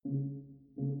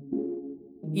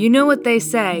You know what they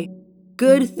say,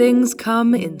 good things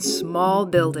come in small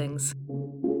buildings.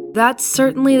 That's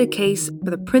certainly the case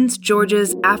for the Prince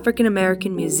George's African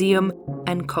American Museum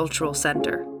and Cultural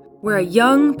Center, where a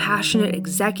young, passionate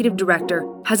executive director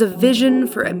has a vision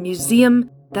for a museum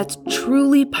that's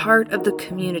truly part of the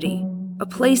community, a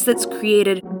place that's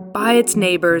created by its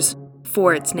neighbors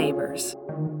for its neighbors.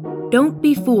 Don't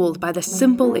be fooled by the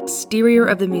simple exterior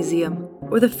of the museum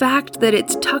or the fact that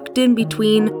it's tucked in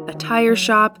between a tire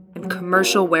shop and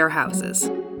commercial warehouses.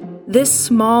 This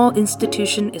small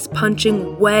institution is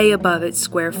punching way above its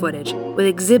square footage with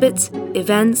exhibits,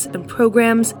 events, and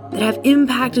programs that have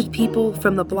impacted people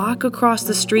from the block across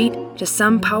the street to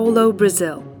Sao Paulo,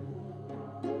 Brazil.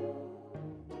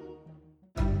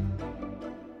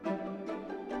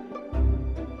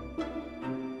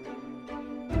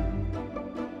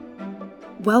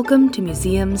 Welcome to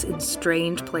Museums in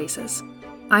Strange Places.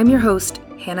 I'm your host,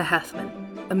 Hannah Hethman,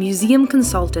 a museum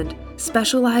consultant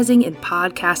specializing in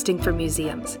podcasting for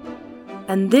museums.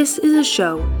 And this is a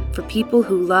show for people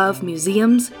who love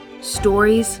museums,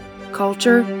 stories,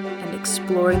 culture, and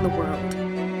exploring the world.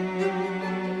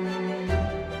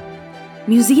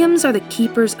 Museums are the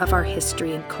keepers of our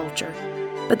history and culture,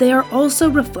 but they are also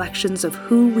reflections of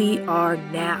who we are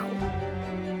now.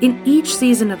 In each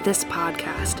season of this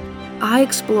podcast, I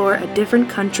explore a different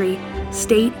country,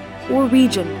 state, or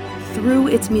region through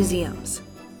its museums.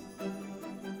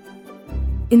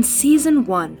 In Season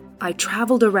 1, I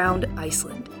traveled around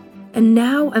Iceland, and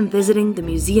now I'm visiting the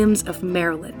museums of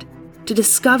Maryland to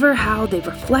discover how they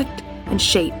reflect and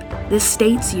shape this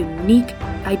state's unique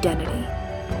identity.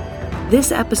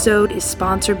 This episode is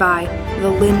sponsored by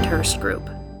the Lyndhurst Group.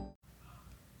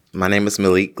 My name is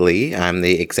Malik Lee. I'm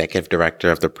the Executive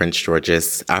Director of the Prince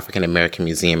George's African American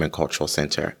Museum and Cultural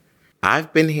Center.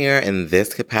 I've been here in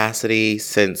this capacity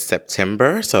since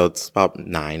September, so it's about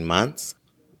 9 months.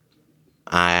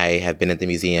 I have been at the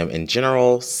museum in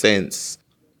general since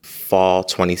fall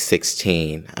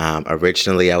 2016.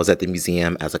 Originally, I was at the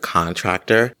museum as a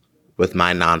contractor with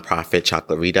my nonprofit,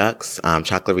 Chocolate Redux.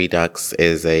 Chocolate Redux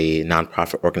is a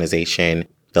nonprofit organization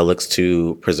that looks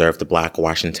to preserve the Black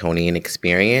Washingtonian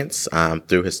experience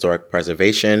through historic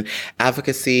preservation,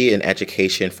 advocacy, and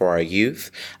education for our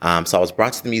youth. So I was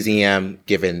brought to the museum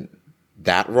given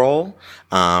that role,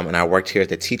 and I worked here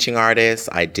as a teaching artist.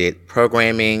 I did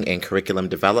programming and curriculum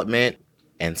development,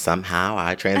 and somehow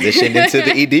I transitioned into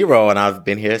the ED role, and I've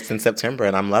been here since September,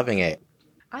 and I'm loving it.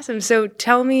 Awesome. So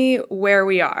tell me where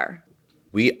we are.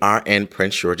 We are in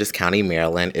Prince George's County,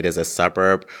 Maryland. It is a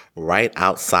suburb right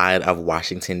outside of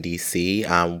Washington, D.C.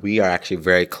 We are actually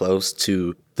very close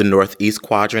to the northeast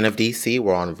quadrant of D.C.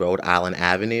 We're on Rhode Island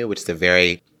Avenue, which is a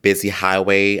very busy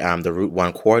highway, the Route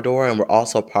 1 corridor, and we're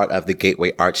also part of the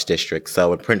Gateway Arts District.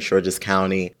 So in Prince George's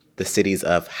County, the cities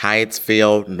of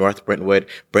Hyattsville, North Brentwood,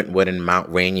 and Mount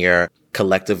Rainier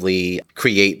collectively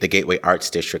create the Gateway Arts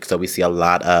District. So we see a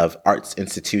lot of arts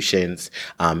institutions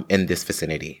in this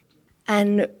vicinity.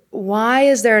 And why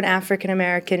is there an African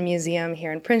American museum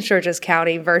here in Prince George's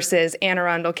County versus Anne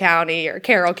Arundel County or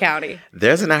Carroll County?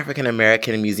 There's an African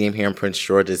American museum here in Prince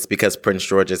George's because Prince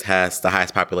George's has the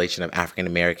highest population of African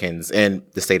Americans in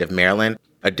the state of Maryland.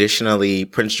 Additionally,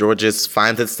 Prince George's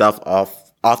finds itself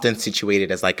often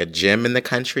situated as like a gem in the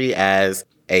country, as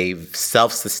a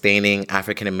self-sustaining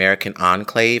African American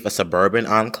enclave, a suburban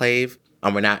enclave.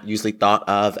 We're not usually thought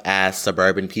of as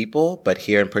suburban people, but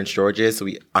here in Prince George's,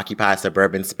 we occupy a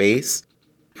suburban space.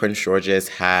 Prince George's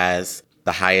has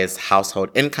the highest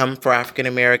household income for African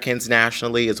Americans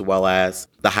nationally, as well as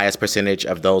the highest percentage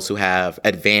of those who have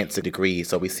advanced degrees.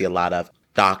 So we see a lot of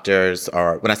doctors,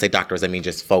 or when I say doctors, I mean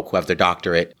just folk who have their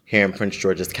doctorate here in Prince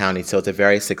George's County. So it's a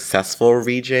very successful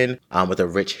region with a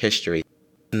rich history.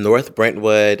 North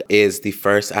Brentwood is the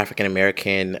first African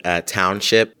American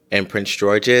township in Prince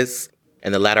George's.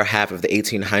 In the latter half of the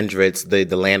 1800s,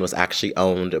 the land was actually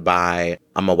owned by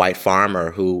a white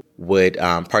farmer who would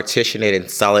partition it and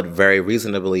sell it very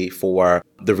reasonably for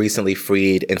the recently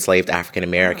freed enslaved African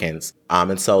Americans.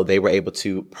 And so they were able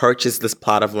to purchase this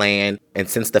plot of land. And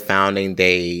since the founding,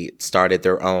 they started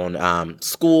their own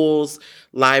schools,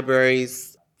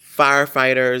 libraries,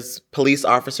 firefighters, police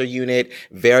officer unit,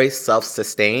 very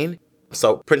self-sustained.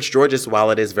 So Prince George's,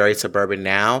 while it is very suburban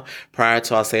now, prior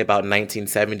to, I'll say, about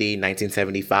 1970,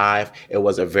 1975, it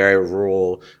was a very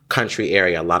rural country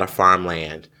area, a lot of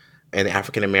farmland. And the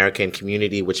African-American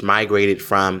community, which migrated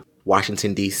from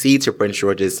Washington, D.C. to Prince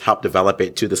George's, helped develop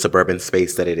it to the suburban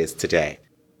space that it is today.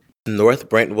 North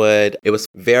Brentwood, it was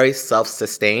very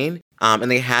self-sustained.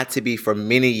 And they had to be for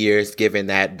many years, given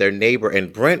that their neighbor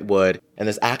in Brentwood, and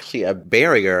there's actually a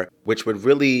barrier which would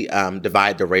really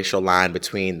divide the racial line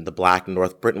between the Black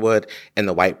North Brentwood and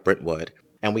the white Brentwood.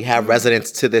 And we have residents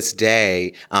to this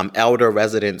day, elder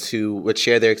residents who would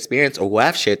share their experience or who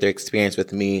have shared their experience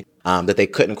with me that they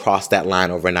couldn't cross that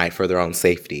line overnight for their own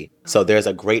safety. So there's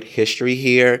a great history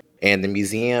here. And the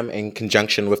museum, in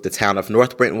conjunction with the town of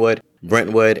North Brentwood,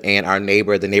 and our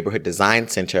neighbor, the Neighborhood Design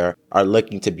Center, are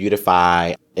looking to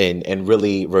beautify and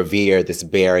really revere this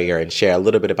barrier and share a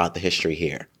little bit about the history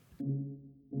here.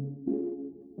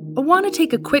 I want to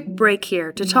take a quick break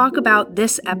here to talk about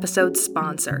this episode's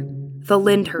sponsor, the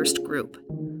Lyndhurst Group.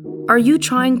 Are you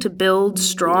trying to build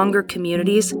stronger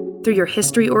communities through your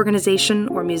history organization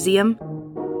or museum?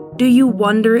 Do you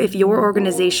wonder if your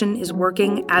organization is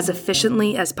working as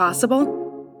efficiently as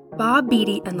possible? Bob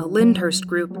Beatty and the Lyndhurst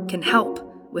Group can help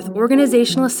with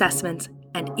organizational assessments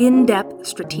and in-depth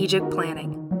strategic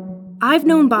planning. I've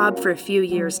known Bob for a few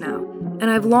years now, and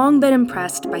I've long been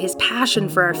impressed by his passion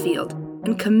for our field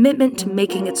and commitment to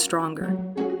making it stronger.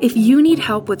 If you need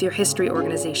help with your history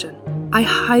organization, I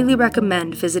highly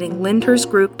recommend visiting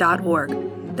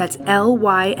lyndhurstgroup.org. That's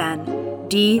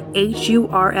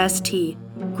LYNDHURST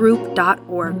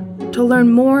group.org to learn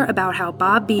more about how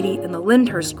Bob Beatty and the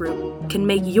Lyndhurst Group can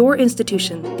make your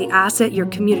institution the asset your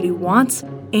community wants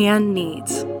and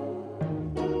needs.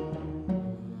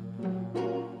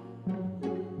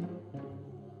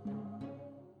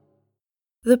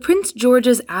 The Prince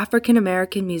George's African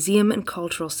American Museum and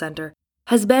Cultural Center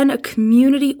has been a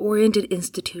community-oriented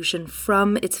institution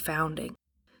from its founding.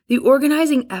 The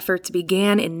organizing efforts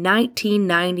began in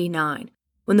 1999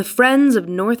 when the Friends of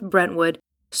North Brentwood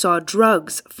saw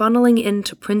drugs funneling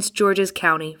into Prince George's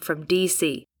County from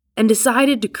D.C. and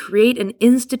decided to create an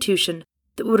institution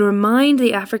that would remind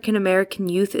the African American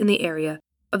youth in the area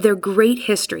of their great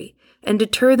history and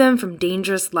deter them from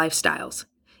dangerous lifestyles.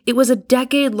 It was a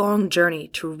decade-long journey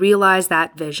to realize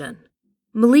that vision.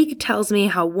 Malik tells me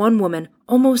how one woman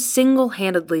almost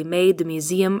single-handedly made the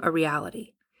museum a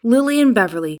reality. Lillian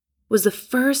Beverly was the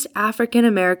first African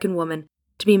American woman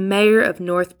to be mayor of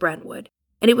North Brentwood,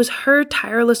 and it was her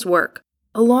tireless work,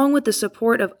 along with the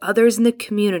support of others in the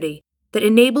community, that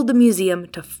enabled the museum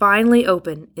to finally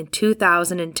open in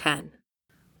 2010.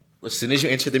 As soon as you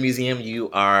enter the museum, you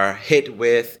are hit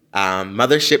with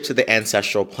Mothership to the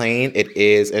Ancestral Plane. It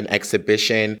is an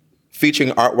exhibition featuring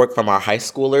artwork from our high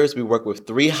schoolers. We work with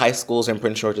 3 high schools in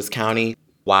Prince George's County,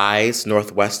 Wise,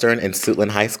 Northwestern, and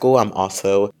Suitland High School. I'm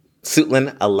also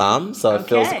Suitland alum, so It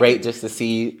feels great just to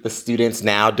see the students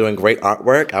now doing great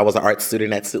artwork. I was an art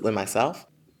student at Suitland myself.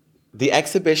 The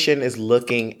exhibition is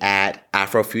looking at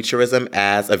Afrofuturism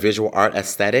as a visual art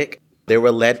aesthetic. They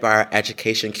were led by our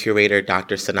education curator,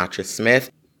 Dr. Sinatra Smith,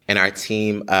 and our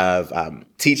team of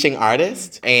teaching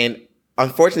artists. And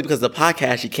unfortunately, because of the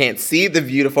podcast, you can't see the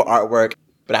beautiful artwork,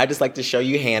 but I'd just like to show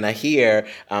you Hannah here.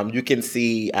 You can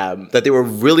see that they were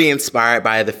really inspired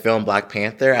by the film Black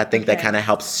Panther. I think that kind of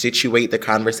helps situate the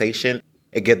conversation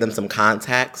and give them some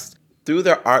context. Through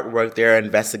their artwork, they're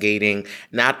investigating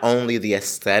not only the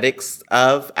aesthetics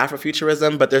of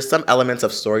Afrofuturism, but there's some elements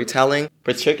of storytelling,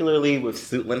 particularly with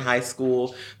Suitland High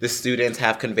School. The students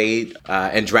have conveyed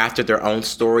and drafted their own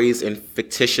stories in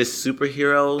fictitious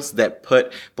superheroes that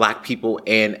put Black people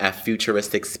in a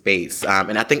futuristic space.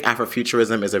 And I think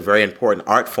Afrofuturism is a very important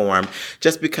art form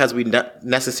just because we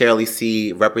necessarily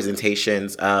see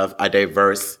representations of a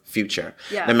diverse future,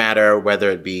 no matter whether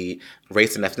it be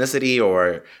race and ethnicity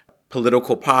or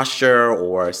political posture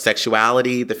or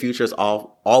sexuality. The future is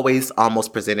always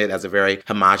almost presented as a very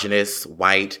homogenous,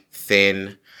 white,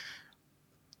 thin,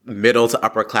 middle to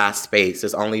upper class space.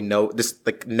 There's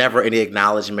never any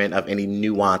acknowledgement of any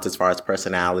nuance as far as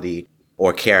personality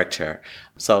or character.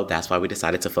 So that's why we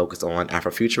decided to focus on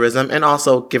Afrofuturism, and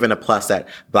also given a plus that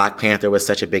Black Panther was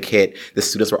such a big hit, the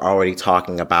students were already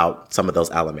talking about some of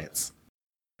those elements.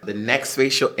 The next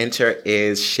space you'll enter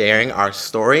is sharing our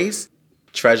stories.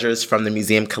 Treasures from the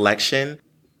museum collection.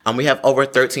 We have over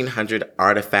 1,300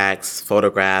 artifacts,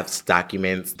 photographs,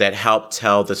 documents that help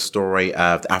tell the story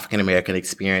of the African American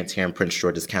experience here in Prince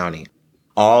George's County.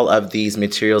 All of these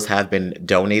materials have been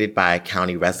donated by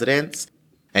county residents.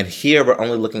 And here we're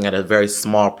only looking at a very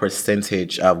small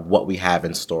percentage of what we have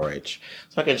in storage.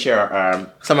 So I can share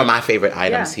some of my favorite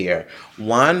items here.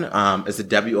 One is a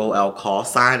WOL call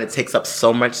sign. It takes up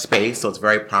so much space, so it's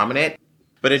very prominent.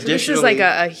 But additionally, so this is like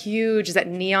a huge, is that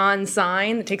neon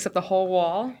sign that takes up the whole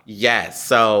wall? Yes.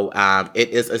 So it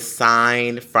is a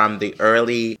sign from the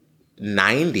early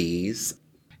 90s.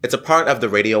 It's a part of the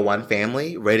Radio One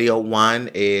family. Radio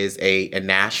One is a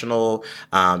national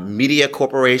media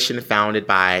corporation founded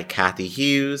by Kathy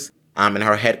Hughes. And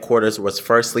her headquarters was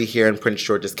firstly here in Prince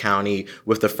George's County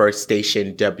with the first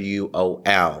station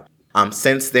WOL.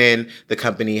 Since then, the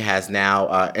company has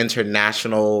now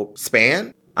international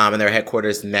span. And their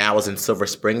headquarters now is in Silver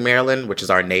Spring, Maryland, which is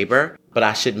our neighbor. But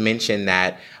I should mention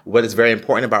that what is very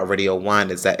important about Radio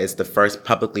One is that it's the first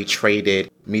publicly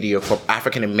traded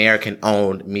African-American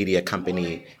owned media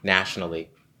company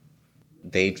nationally.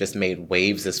 They've just made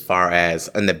waves as far as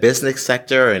in the business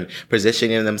sector and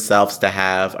positioning themselves to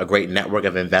have a great network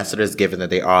of investors, given that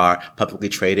they are publicly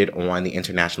traded on the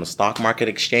International Stock Market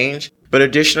Exchange. But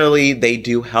additionally, they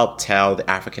do help tell the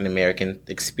African-American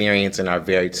experience and our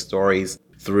varied stories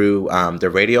through their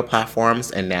radio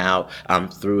platforms and now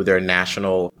through their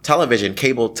national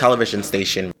cable television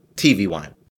station, TV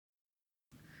One.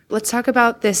 Let's talk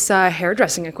about this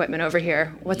hairdressing equipment over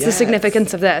here. What's the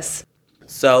significance of this?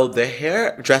 So the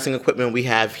hairdressing equipment we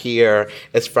have here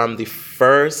is from the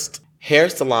first hair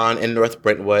salon in North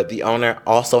Brentwood. The owner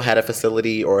also had a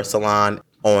facility or a salon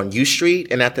on U Street.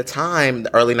 And at the time,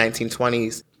 the early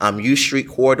 1920s, U Street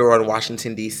corridor in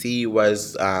Washington, D.C.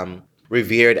 was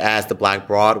revered as the Black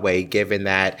Broadway, given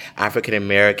that African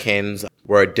Americans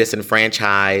were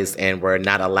disenfranchised and were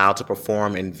not allowed to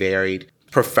perform in varied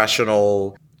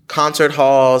professional concert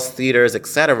halls, theaters,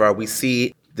 etc. We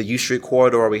see the U Street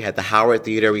corridor, we had the Howard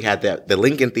Theater, we had the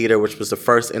Lincoln Theater, which was the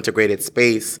first integrated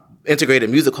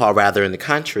music hall in the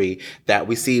country, that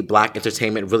we see Black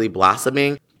entertainment really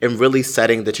blossoming and really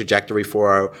setting the trajectory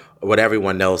for what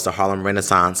everyone knows, the Harlem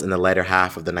Renaissance in the latter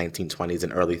half of the 1920s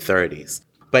and early 30s.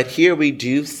 But here we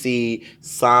do see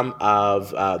some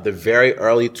of the very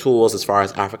early tools as far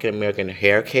as African-American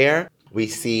hair care. We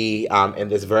see in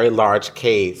this very large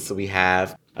case, we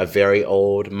have a very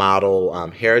old model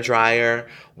hair dryer.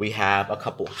 We have a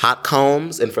couple hot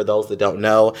combs. And for those that don't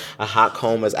know, a hot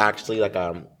comb is actually like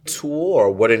a tool or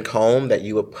a wooden comb that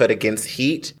you would put against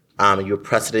heat. You would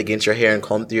press it against your hair and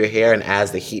comb through your hair. And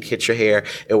as the heat hits your hair,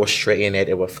 it will straighten it,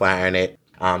 it will flatten it.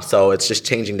 So it's just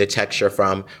changing the texture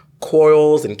from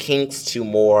coils and kinks to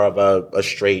more of a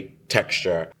straight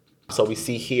texture. So we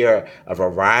see here a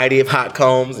variety of hot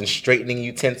combs and straightening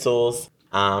utensils.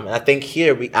 And I think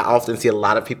here I often see a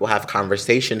lot of people have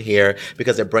conversation here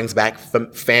because it brings back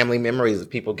family memories of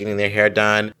people getting their hair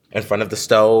done in front of the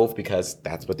stove because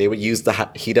that's what they would use to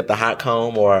heat up the hot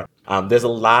comb. Or there's a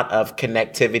lot of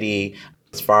connectivity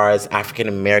as far as African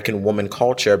American woman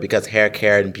culture because hair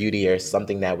care and beauty are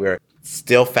something that we're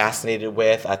still fascinated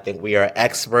with. I think we are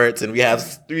experts and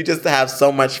we just have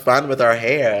so much fun with our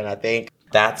hair. And I think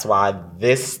that's why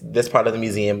this part of the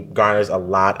museum garners a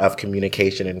lot of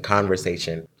communication and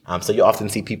conversation. So you often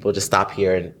see people just stop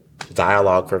here and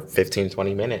dialogue for 15,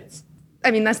 20 minutes.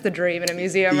 I mean, that's the dream in a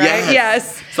museum, right?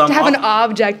 Yes. So to have an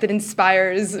object that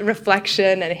inspires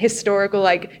reflection and historical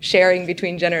sharing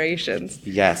between generations.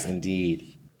 Yes,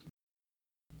 indeed.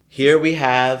 Here we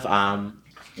have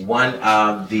one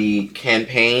of the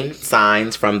campaign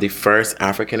signs from the first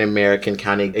African-American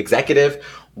county executive,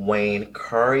 Wayne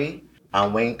Curry.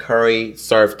 Wayne Curry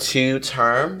served 2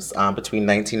 terms between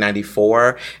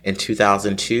 1994 and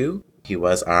 2002. He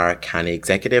was our county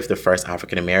executive, the first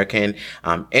African-American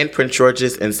in Prince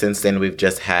George's. And since then, we've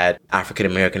just had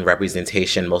African-American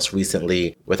representation, most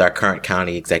recently with our current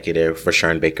county executive,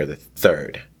 Vershawn Baker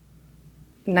III.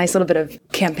 Nice little bit of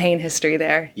campaign history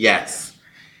there. Yes.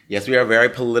 Yes, we are a very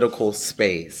political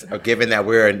space. Given that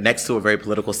we're next to a very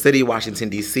political city, Washington,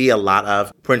 D.C., a lot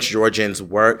of Prince Georgians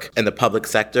work in the public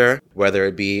sector, whether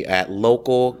it be at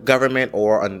local government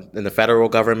or in the federal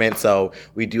government. So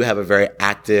we do have a very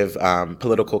active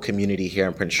political community here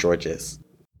in Prince George's.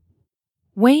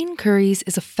 Wayne Curry's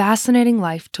is a fascinating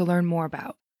life to learn more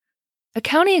about. A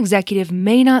county executive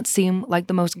may not seem like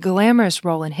the most glamorous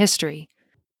role in history,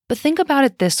 but think about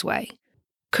it this way.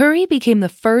 Curry became the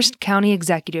first county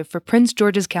executive for Prince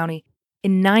George's County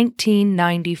in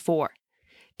 1994.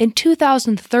 In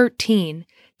 2013,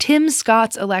 Tim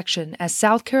Scott's election as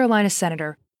South Carolina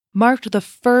Senator marked the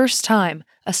first time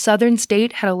a Southern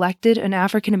state had elected an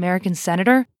African-American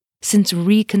senator since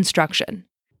Reconstruction.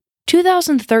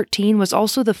 2013 was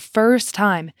also the first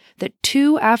time that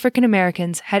 2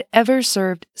 African-Americans had ever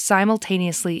served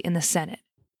simultaneously in the Senate.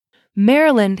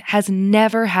 Maryland has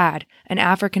never had an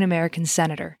African-American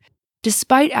senator,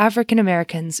 despite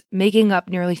African-Americans making up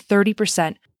nearly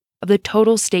 30% of the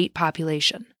total state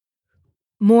population.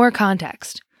 More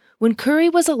context. When Curry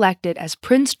was elected as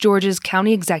Prince George's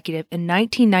County Executive in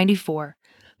 1994,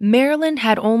 Maryland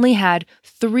had only had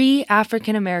 3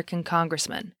 African-American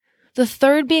congressmen, the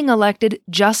third being elected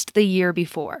just the year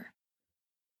before.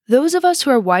 Those of us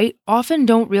who are white often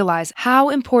don't realize how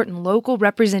important local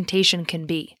representation can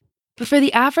be. But for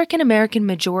the African American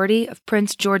majority of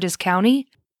Prince George's County,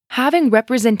 having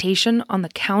representation on the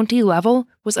county level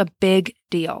was a big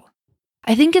deal.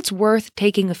 I think it's worth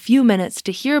taking a few minutes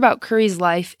to hear about Curry's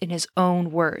life in his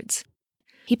own words.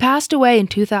 He passed away in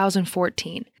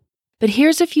 2014, but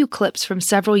here's a few clips from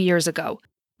several years ago,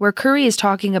 where Curry is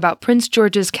talking about Prince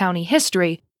George's County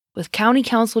history with County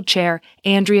Council Chair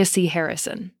Andrea C.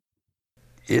 Harrison.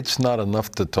 It's not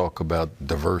enough to talk about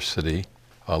diversity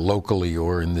locally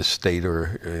or in this state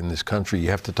or in this country. You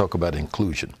have to talk about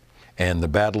inclusion. And the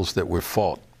battles that were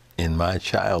fought in my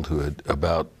childhood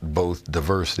about both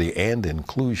diversity and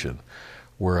inclusion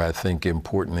were, I think,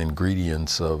 important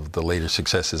ingredients of the later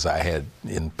successes I had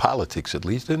in politics, at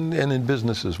least, and in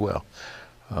business as well.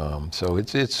 So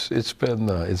it's been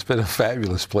a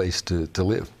fabulous place to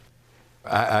live.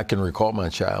 I can recall my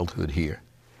childhood here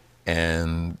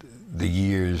and the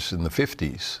years in the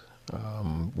 50s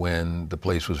when the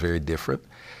place was very different.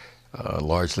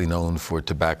 Largely known for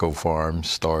tobacco farms,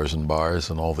 stars and bars,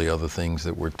 and all the other things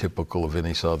that were typical of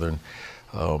any southern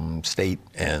state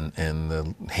and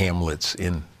the hamlets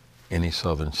in any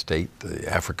southern state. The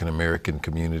African American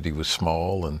community was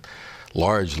small and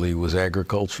largely was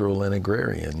agricultural and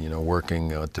agrarian, working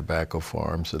tobacco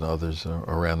farms and others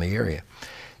around the area.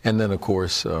 And then, of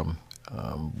course,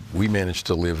 we managed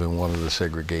to live in one of the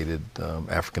segregated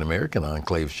African American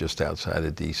enclaves just outside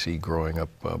of D.C., growing up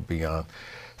beyond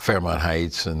Fairmont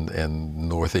Heights and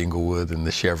North Englewood and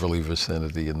the Cheverly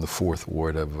vicinity in the 4th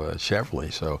Ward of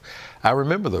Cheverly. So I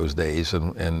remember those days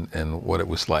and what it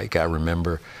was like. I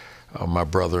remember my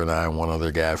brother and I and one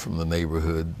other guy from the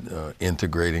neighborhood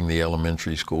integrating the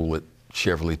elementary school at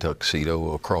Cheverly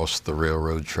Tuxedo across the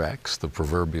railroad tracks, the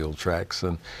proverbial tracks,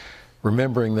 and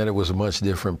remembering that it was a much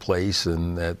different place,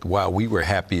 and that while we were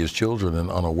happy as children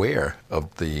and unaware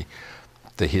of the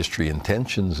history and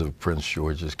tensions of Prince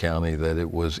George's County, that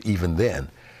it was even then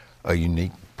a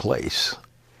unique place.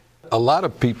 A lot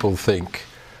of people think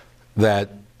that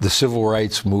the civil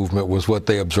rights movement was what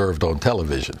they observed on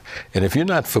television. And if you're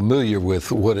not familiar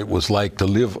with what it was like to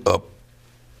live up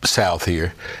south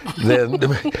here, then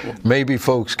maybe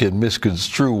folks can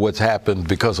misconstrue what's happened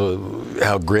because of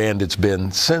how grand it's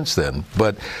been since then.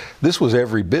 But this was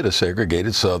every bit a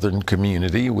segregated southern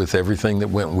community with everything that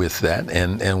went with that,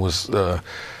 and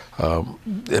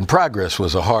progress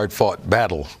was a hard-fought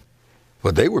battle.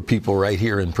 But they were people right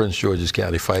here in Prince George's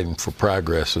County fighting for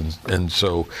progress, and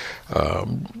so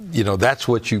that's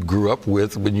what you grew up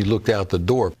with when you looked out the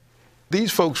door.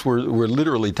 These folks were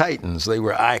literally titans. They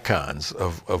were icons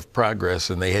of progress,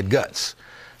 and they had guts.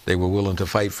 They were willing to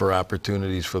fight for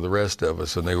opportunities for the rest of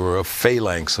us, and they were a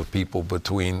phalanx of people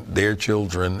between their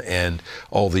children and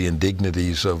all the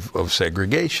indignities of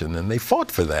segregation, and they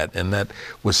fought for that, and that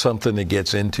was something that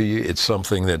gets into you. It's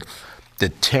something that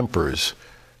tempers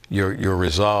your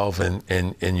resolve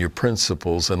and your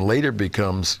principles, and later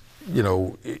becomes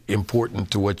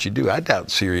important to what you do. I doubt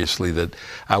seriously that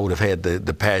I would have had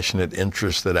the passionate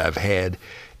interest that I've had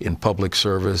in public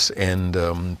service and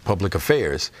public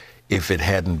affairs if it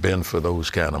hadn't been for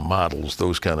those kind of models,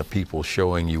 those kind of people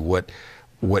showing you what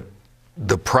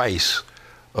the price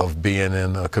of being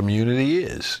in a community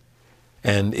is.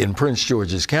 And in Prince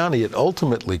George's County, it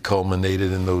ultimately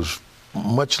culminated in those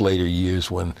much later years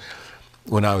when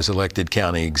I was elected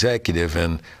county executive,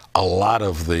 and a lot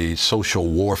of the social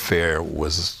warfare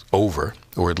was over,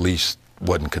 or at least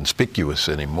wasn't conspicuous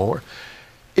anymore.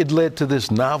 It led to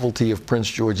this novelty of Prince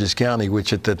George's County,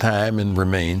 which at the time and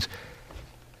remains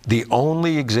the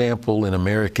only example in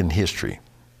American history,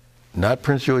 not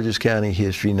Prince George's County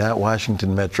history, not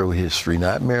Washington Metro history,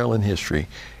 not Maryland history,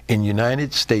 in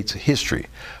United States history,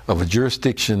 of a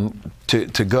jurisdiction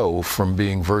to go from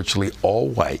being virtually all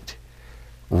white,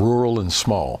 rural and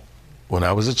small when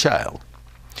I was a child,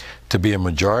 to be a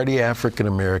majority African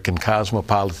American,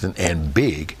 cosmopolitan, and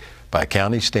big by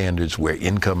county standards, where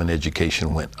income and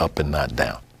education went up and not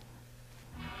down.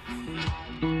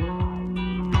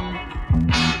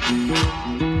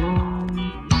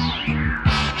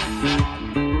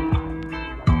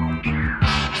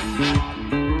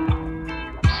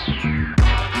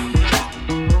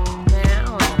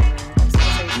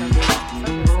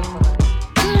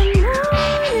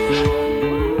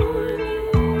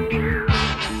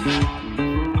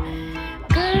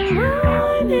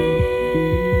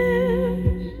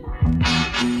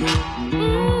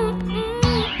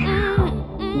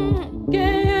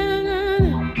 Yeah.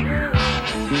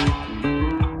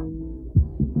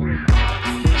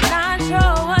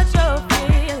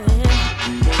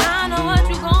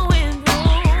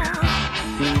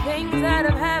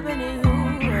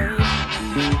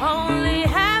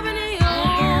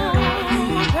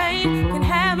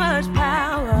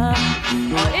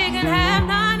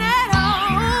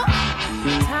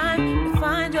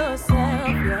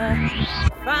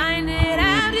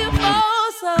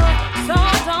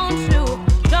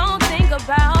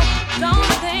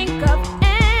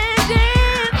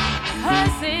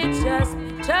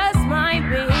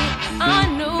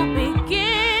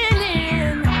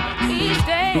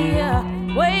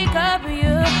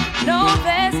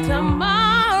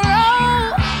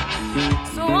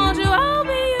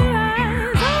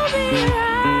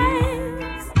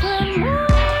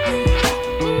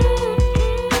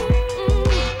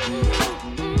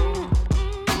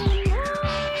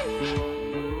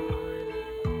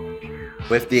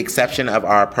 With the exception of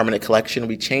our permanent collection,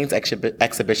 we change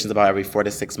exhibitions about every 4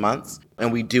 to 6 months.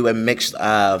 And we do a mix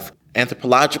of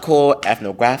anthropological,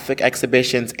 ethnographic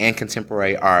exhibitions, and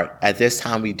contemporary art. At this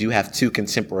time, we do have 2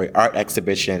 contemporary art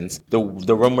exhibitions. The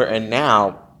room we're in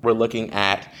now, we're looking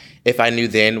at If I Knew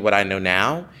Then What I Know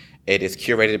Now. It is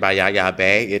curated by Yaya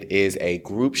Bey. It is a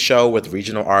group show with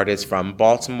regional artists from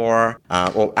Baltimore,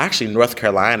 North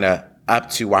Carolina, up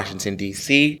to Washington,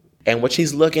 D.C. And what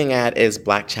she's looking at is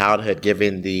Black childhood,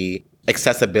 given the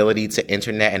accessibility to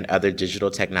internet and other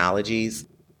digital technologies.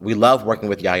 We love working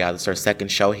with Yaya. This is her second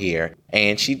show here.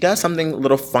 And she does something a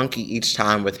little funky each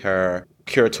time with her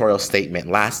curatorial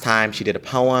statement. Last time she did a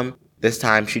poem. This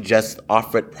time she just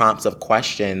offered prompts of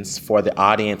questions for the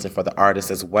audience and for the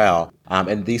artists as well.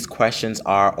 And these questions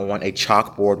are on a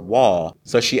chalkboard wall.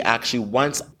 So she actually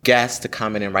wants guests to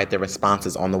come in and write their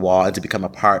responses on the wall and to become a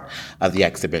part of the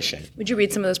exhibition. Would you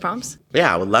read some of those prompts?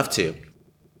 Yeah, I would love to.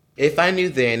 If I knew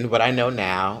then what I know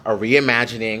now, a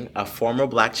reimagining a former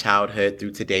Black childhood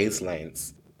through today's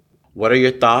lens. What are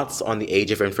your thoughts on the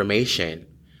age of information?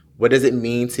 What does it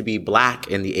mean to be Black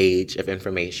in the age of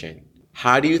information?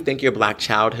 How do you think your Black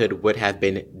childhood would have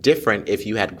been different if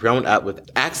you had grown up with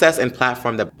access and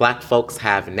platform that Black folks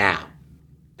have now?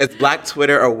 Is Black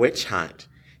Twitter a witch hunt?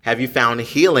 Have you found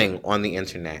healing on the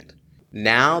internet?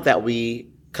 Now that we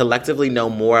collectively know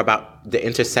more about the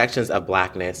intersections of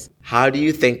Blackness, how do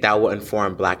you think that will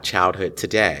inform Black childhood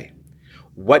today?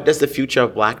 What does the future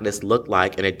of Blackness look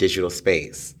like in a digital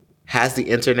space? Has the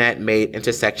internet made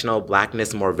intersectional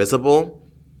Blackness more visible?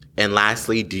 And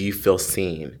lastly, do you feel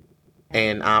seen?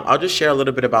 And I'll just share a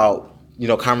little bit about,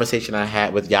 conversation I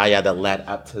had with Yaya that led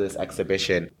up to this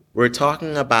exhibition. We're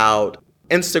talking about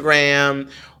Instagram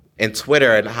and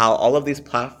Twitter and how all of these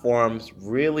platforms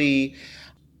really,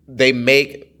 they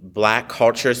make Black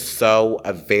culture so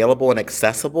available and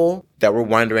accessible that we're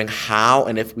wondering how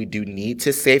and if we do need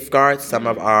to safeguard some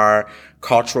of our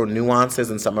cultural nuances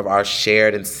and some of our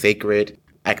shared and sacred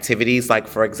activities. Like,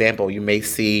 for example, you may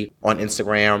see on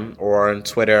Instagram or on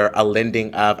Twitter a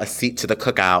lending of a seat to the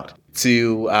cookout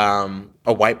to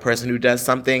a white person who does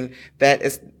something that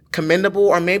is commendable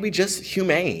or maybe just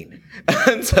humane.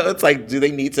 And so it's like, do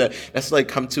they need to necessarily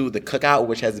come to the cookout,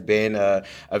 which has been a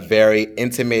very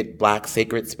intimate Black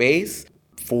sacred space,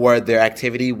 for their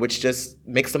activity, which just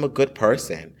makes them a good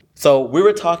person? So we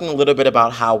were talking a little bit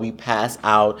about how we pass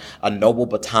out a noble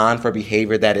baton for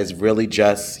behavior that is really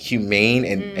just humane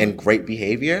and great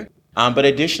behavior. But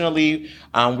additionally,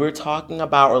 we're talking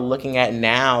about or looking at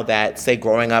now that, say,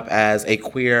 growing up as a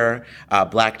queer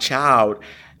Black child,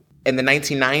 in the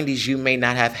 1990s, you may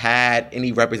not have had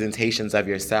any representations of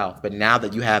yourself. But now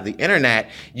that you have the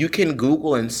internet, you can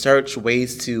Google and search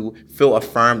ways to feel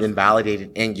affirmed and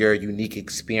validated in your unique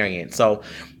experience. So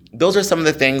those are some of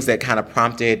the things that kind of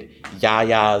prompted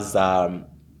Yaya's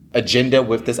agenda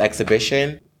with this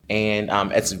exhibition. And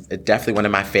it's definitely one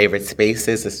of my favorite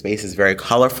spaces. The space is very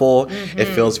colorful. Mm-hmm. It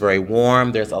feels very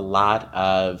warm. There's a lot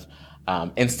of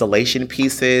installation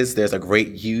pieces. There's a great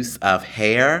use of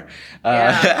hair,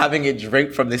 having it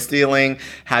draped from the ceiling,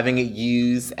 having it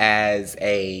used as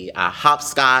a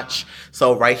hopscotch.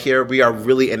 So right here, we are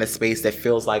really in a space that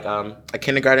feels like a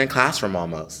kindergarten classroom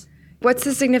almost. What's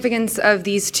the significance of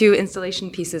these 2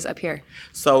 installation pieces up here?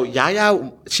 So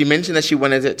Yaya, she mentioned that she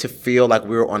wanted it to feel like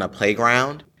we were on a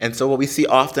playground. And so what we see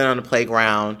often on a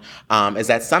playground is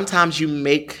that sometimes you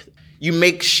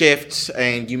make shift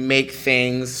and you make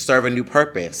things serve a new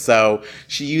purpose. So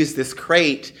she used this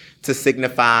crate to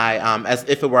signify as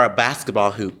if it were a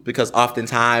basketball hoop, because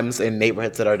oftentimes in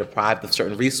neighborhoods that are deprived of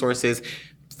certain resources,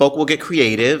 folk will get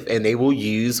creative and they will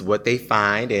use what they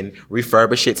find and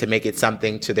refurbish it to make it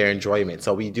something to their enjoyment.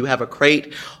 So we do have a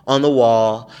crate on the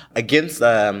wall against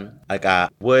like a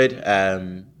wood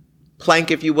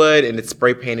plank, if you would, and it's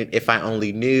spray painted "If I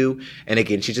Only Knew." And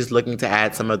again, she's just looking to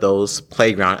add some of those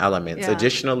playground elements. Yeah.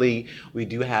 Additionally, we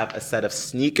do have a set of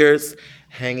sneakers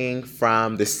hanging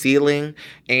from the ceiling.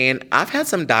 And I've had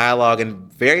some dialogue,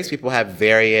 and various people have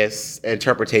various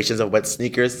interpretations of what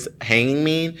sneakers hanging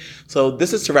mean. So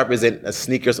this is to represent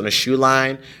sneakers on a shoe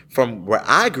line. From where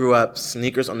I grew up,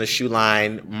 sneakers on the shoe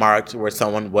line marked where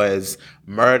someone was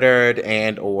murdered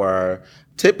and or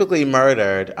typically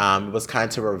murdered. Was kind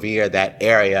of to revere that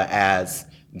area as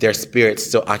their spirit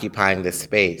still occupying this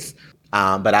space.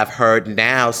 But I've heard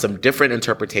now some different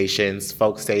interpretations.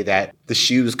 Folks say that the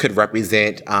shoes could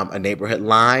represent a neighborhood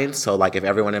line. So like if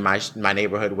everyone in my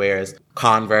neighborhood wears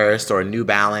Converse or New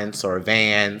Balance or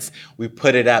Vans, we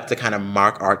put it up to kind of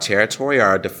mark our territory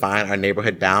or define our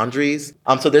neighborhood boundaries.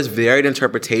 So there's varied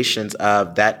interpretations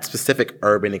of that specific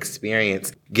urban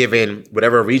experience. Given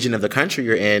whatever region of the country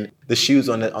you're in, the shoes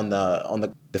on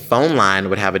the phone line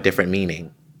would have a different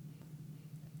meaning.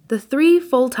 The 3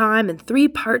 full-time and 3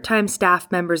 part-time staff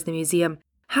members of the museum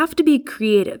have to be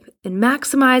creative in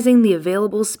maximizing the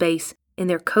available space in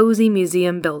their cozy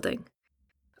museum building.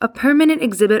 A permanent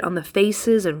exhibit on the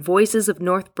faces and voices of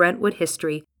North Brentwood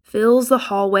history fills the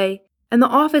hallway, and the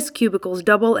office cubicles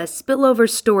double as spillover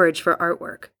storage for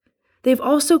artwork. They've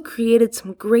also created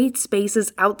some great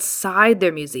spaces outside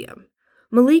their museum.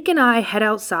 Malik and I head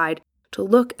outside to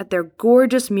look at their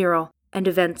gorgeous mural and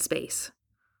event space.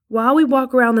 While we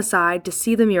walk around the side to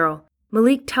see the mural,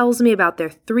 Malik tells me about their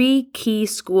 3 key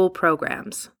school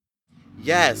programs.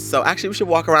 Yes, so actually we should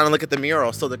walk around and look at the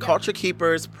mural. So the Culture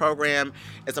Keepers program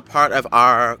is a part of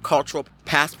our Cultural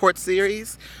Passport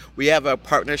series. We have a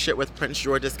partnership with Prince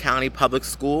George's County Public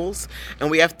Schools,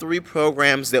 and we have 3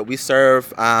 programs that we serve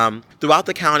throughout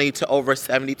the county to over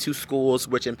 72 schools,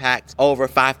 which impact over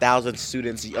 5,000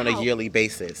 students on a yearly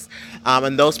basis.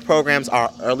 And those programs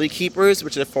are Early Keepers,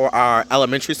 which is for our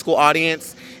elementary school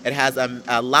audience. It has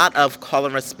a lot of call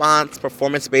and response,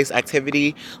 performance-based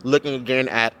activity, looking again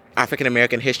at African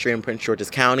American history in Prince George's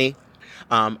County.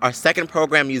 Our second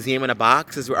program, Museum in a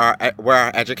Box, is where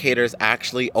our educators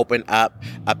actually open up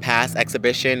a past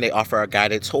exhibition. They offer a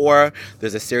guided tour.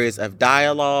 There's a series of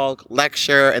dialogue,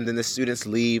 lecture, and then the students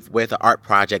leave with an art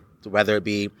project, whether it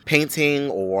be painting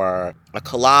or a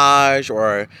collage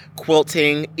or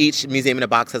quilting. Each Museum in a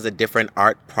Box has a different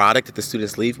art product that the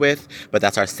students leave with, but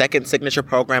that's our second signature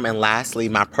program. And lastly,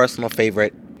 my personal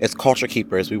favorite is Culture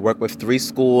Keepers. We work with 3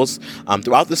 schools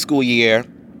throughout the school year,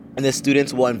 and the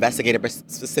students will investigate a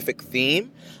specific theme.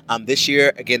 This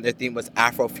year, again, their theme was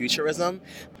Afrofuturism.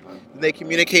 They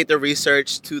communicate the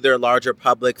research to their larger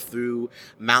public through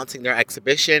mounting their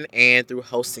exhibition and through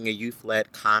hosting a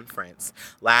youth-led conference.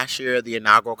 Last year, the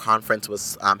inaugural conference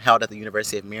was held at the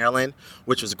University of Maryland,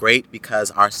 which was great because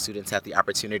our students had the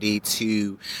opportunity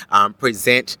to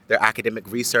present their academic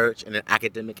research in an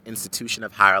academic institution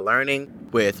of higher learning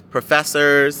with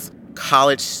professors,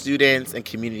 college students, and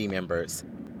community members.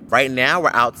 Right now,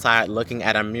 we're outside looking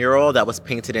at a mural that was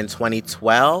painted in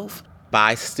 2012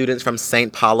 by students from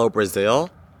São Paulo, Brazil.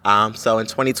 So in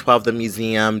 2012, the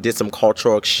museum did some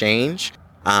cultural exchange.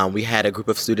 We had a group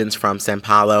of students from São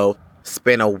Paulo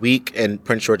spend a week in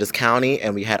Prince George's County,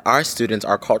 and we had our students,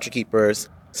 our Culture Keepers,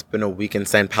 spend a week in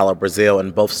São Paulo, Brazil,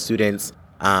 and both students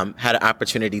had an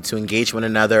opportunity to engage one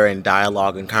another in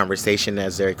dialogue and conversation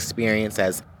as their experience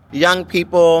as young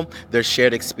people, their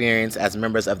shared experience as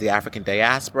members of the African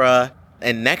diaspora.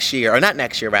 And in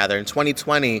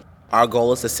 2020, our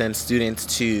goal is to send students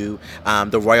to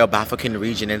the Royal Bafokeng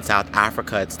region in South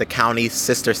Africa. It's the county's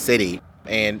sister city.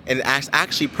 And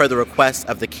actually per the request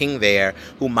of the king there,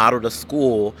 who modeled a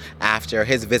school after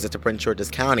his visit to Prince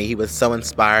George's County. He was so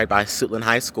inspired by Suitland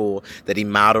High School that he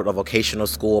modeled a vocational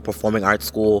school, performing arts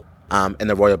school in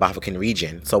the Royal Bafokeng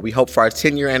region. So we hope for our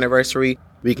 10-year anniversary,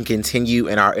 we can continue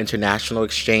in our international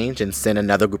exchange and send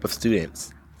another group of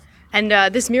students. And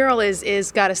this mural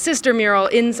is got a sister mural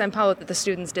in São Paulo that the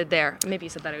students did there. Maybe you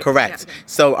said that. Correct. Yeah.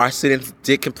 So our students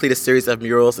did complete a series of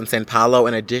murals in São Paulo,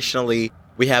 and additionally,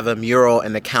 we have a mural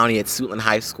in the county at Suitland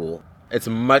High School. It's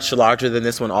much larger than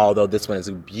this one, although this one is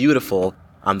beautiful.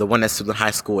 The one at Suitland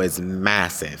High School is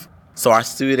massive. So our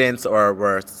students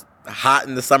were hot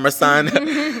in the summer sun,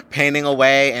 painting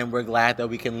away, and we're glad that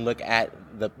we can look at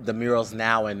the murals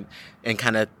now and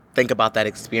kind of think about that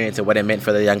experience and what it meant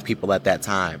for the young people at that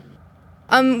time.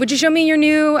 Would you show me your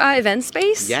new event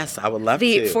space? Yes, I would love to.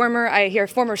 The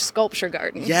former sculpture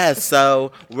garden. Yes,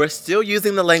 so we're still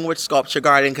using the language sculpture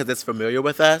garden because it's familiar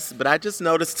with us, but I just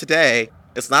noticed today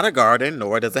it's not a garden,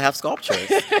 nor does it have sculptures.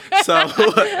 So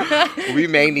we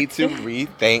may need to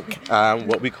rethink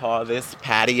what we call this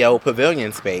patio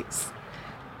pavilion space.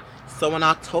 So in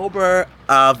October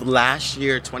of last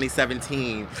year,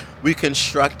 2017, we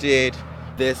constructed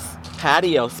this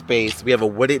patio space. We have a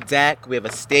wooded deck, we have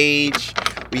a stage,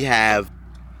 we have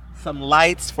some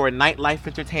lights for nightlife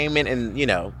entertainment,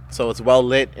 and so it's well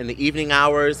lit in the evening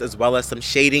hours, as well as some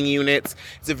shading units.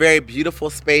 It's a very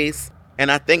beautiful space,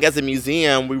 and I think as a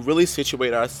museum, we really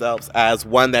situate ourselves as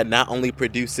one that not only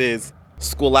produces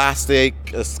scholastic,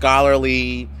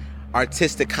 scholarly,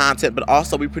 artistic content, but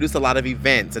also we produce a lot of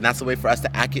events, and that's a way for us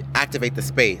to activate the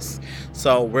space.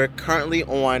 So we're currently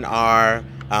on our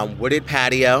wooded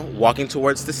patio walking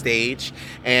towards the stage.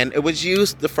 And it was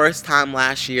used the first time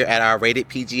last year at our Rated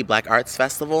PG Black Arts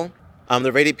Festival.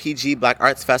 The Rated PG Black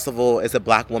Arts Festival is a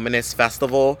Black womanist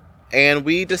festival. And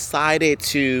we decided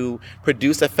to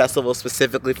produce a festival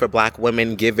specifically for Black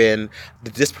women, given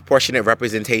the disproportionate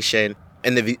representation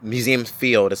in the museum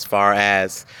field as far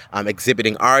as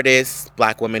exhibiting artists,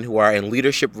 Black women who are in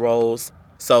leadership roles.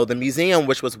 So the museum,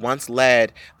 which was once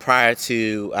led prior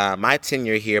to my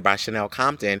tenure here by Chanel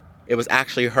Compton, it was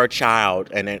actually her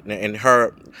child and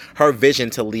her vision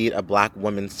to lead a Black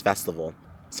women's festival.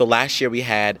 So last year we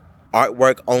had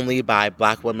artwork only by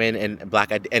Black women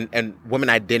and women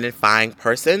identifying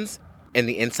persons in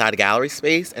the inside gallery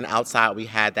space, and outside we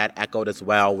had that echoed as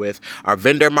well with our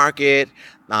vendor market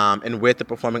and with the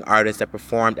performing artists that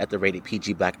performed at the Rated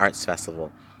PG Black Arts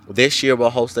Festival. This year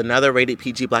we'll host another Rated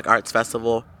PG Black Arts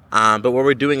Festival, but what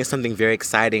we're doing is something very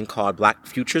exciting called Black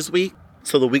Futures Week.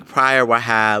 So the week prior we'll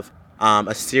have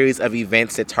a series of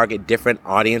events that target different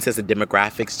audiences and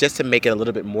demographics just to make it a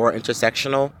little bit more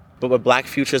intersectional. But with Black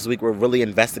Futures Week, we're really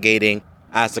investigating,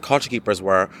 as the Culture Keepers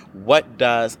were, what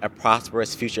does a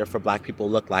prosperous future for Black people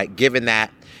look like, given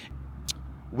that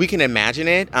we can imagine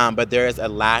it, but there is a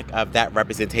lack of that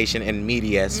representation in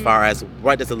media as far as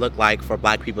what does it look like for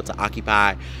Black people to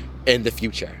occupy in the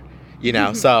future,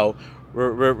 So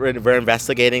we're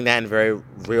investigating that in very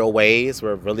real ways.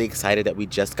 We're really excited that we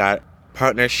just got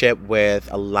partnership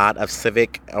with a lot of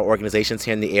civic organizations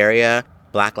here in the area.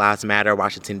 Black Lives Matter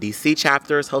Washington, D.C.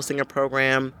 chapter is hosting a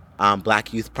program.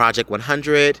 Black Youth Project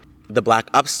 100, the Black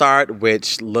Upstart,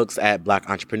 which looks at Black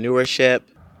entrepreneurship,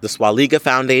 the Swaliga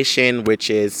Foundation, which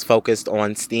is focused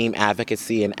on STEAM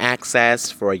advocacy and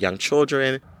access for young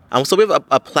children. So we have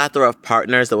a plethora of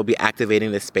partners that will be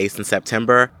activating this space in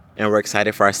September, and we're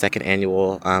excited for our second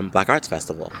annual Black Arts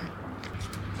Festival.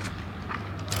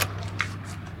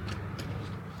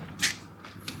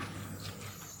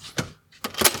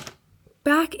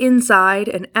 Back inside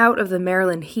and out of the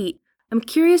Maryland heat, I'm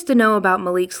curious to know about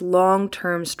Malik's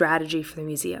long-term strategy for the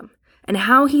museum and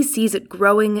how he sees it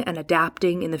growing and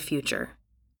adapting in the future.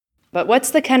 But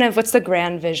what's the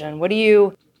grand vision?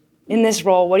 In this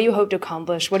role, what do you hope to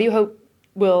accomplish? What do you hope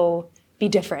will be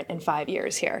different in 5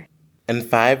 years here? In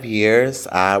 5 years,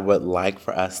 I would like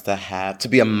for us to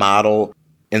be a model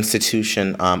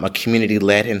institution, a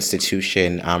community-led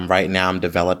institution. Right now I'm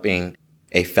developing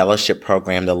a fellowship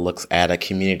program that looks at a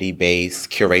community-based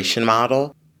curation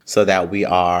model so that we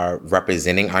are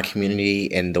representing our community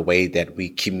in the way that we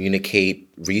communicate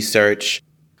research.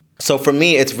 So for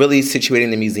me, it's really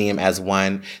situating the museum as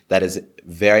one that is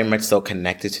very much so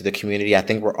connected to the community. I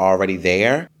think we're already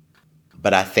there,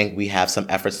 but I think we have some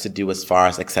efforts to do as far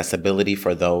as accessibility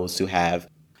for those who have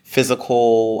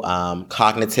physical,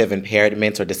 cognitive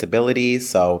impairments or disabilities.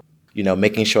 So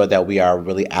making sure that we are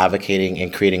really advocating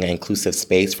and creating an inclusive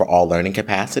space for all learning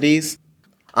capacities.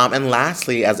 And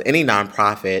lastly, as any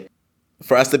nonprofit,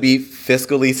 for us to be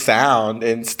fiscally sound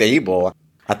and stable,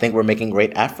 I think we're making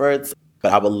great efforts,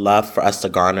 but I would love for us to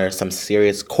garner some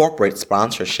serious corporate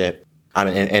sponsorship and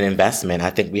investment. I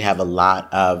think we have a lot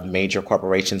of major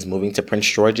corporations moving to Prince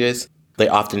George's. They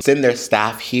often send their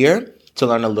staff here to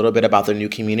learn a little bit about their new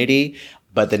community,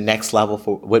 but the next level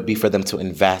would be for them to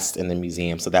invest in the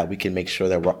museum so that we can make sure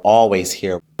that we're always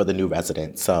here for the new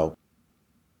residents.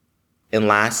 And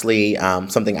lastly,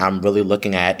 something I'm really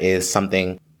looking at is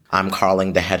something I'm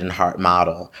calling the head and heart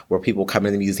model, where people come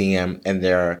in the museum and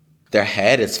their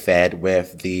head is fed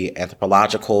with the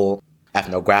anthropological,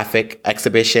 ethnographic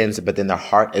exhibitions, but then their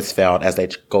heart is fed as they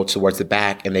go towards the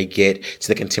back and they get to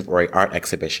the contemporary art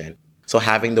exhibition. So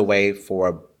having the way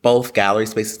for both gallery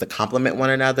spaces to complement one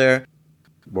another.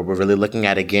 What we're really looking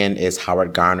at, again, is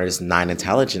Howard Gardner's 9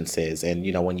 intelligences. And,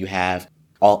 when you have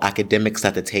all academics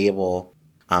at the table,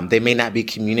 they may not be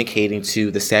communicating to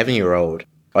the 7-year-old,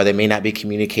 or they may not be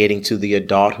communicating to the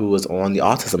adult who is on the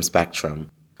autism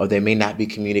spectrum, or they may not be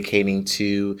communicating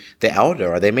to the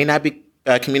elder, or they may not be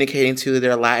communicating to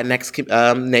their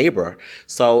Latinx neighbor.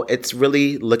 So it's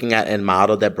really looking at a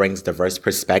model that brings diverse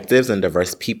perspectives and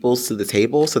diverse peoples to the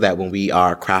table so that when we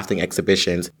are crafting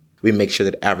exhibitions, we make sure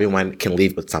that everyone can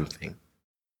leave with something.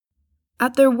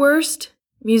 At their worst,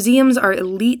 museums are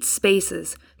elite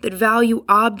spaces that value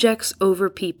objects over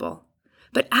people.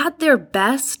 But at their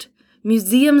best,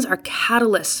 museums are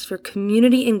catalysts for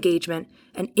community engagement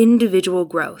and individual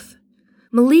growth.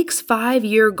 Malik's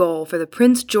 5-year goal for the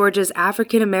Prince George's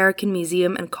African American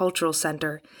Museum and Cultural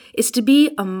Center is to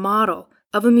be a model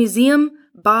of a museum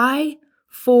by,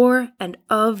 for, and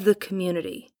of the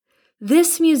community.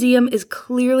 This museum is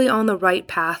clearly on the right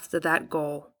path to that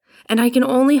goal, and I can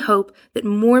only hope that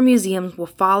more museums will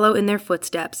follow in their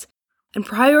footsteps and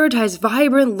prioritize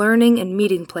vibrant learning and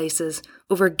meeting places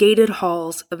over gated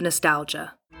halls of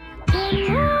nostalgia.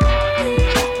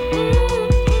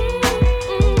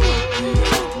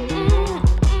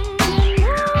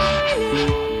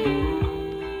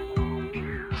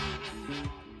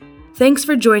 Thanks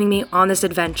for joining me on this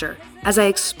adventure as I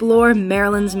explore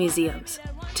Maryland's museums.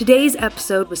 Today's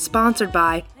episode was sponsored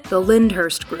by the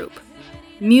Lyndhurst Group.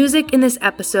 Music in this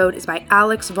episode is by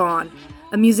Alex Vaughn,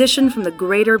 a musician from the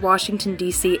greater Washington,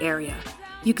 D.C. area.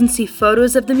 You can see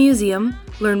photos of the museum,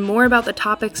 learn more about the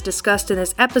topics discussed in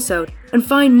this episode, and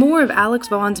find more of Alex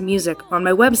Vaughn's music on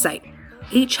my website,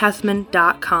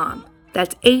 hhethman.com.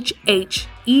 That's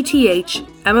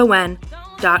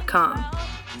HHETHMON.com.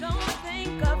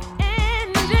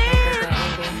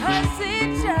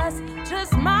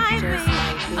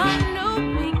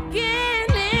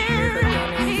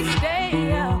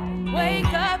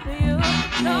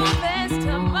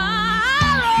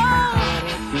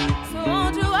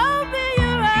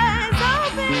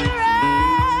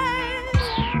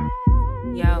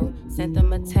 Sent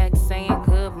them a text saying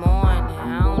good morning.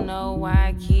 I don't know why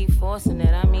I keep forcing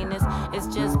it. I mean, it's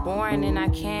just boring and I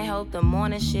can't help the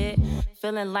morning shit.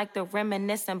 Feeling like the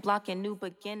reminiscent, blocking new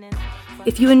beginnings.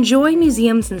 If you enjoy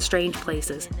museums and strange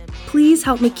places, please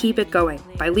help me keep it going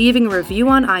by leaving a review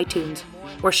on iTunes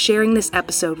or sharing this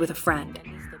episode with a friend.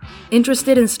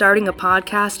 Interested in starting a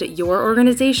podcast at your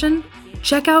organization?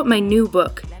 Check out my new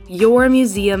book, Your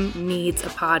Museum Needs a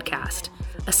Podcast,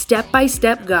 a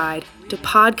step-by-step guide to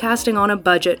podcasting on a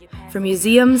budget for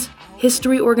museums,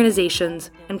 history organizations,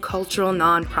 and cultural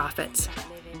nonprofits.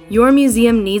 Your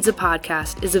Museum Needs a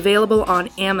Podcast is available on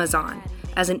Amazon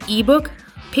as an ebook,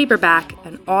 paperback,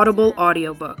 and Audible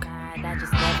audiobook. I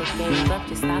just never gave up,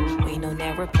 just stop, wait, no,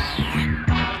 never reply.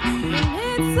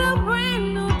 It's a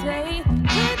brand new day,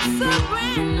 it's a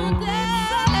brand new day.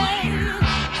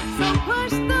 So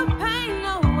push the pain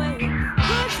away,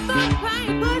 push the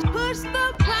pain, push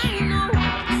the pain away.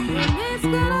 And it's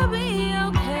gonna be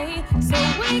okay, so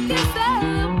we can say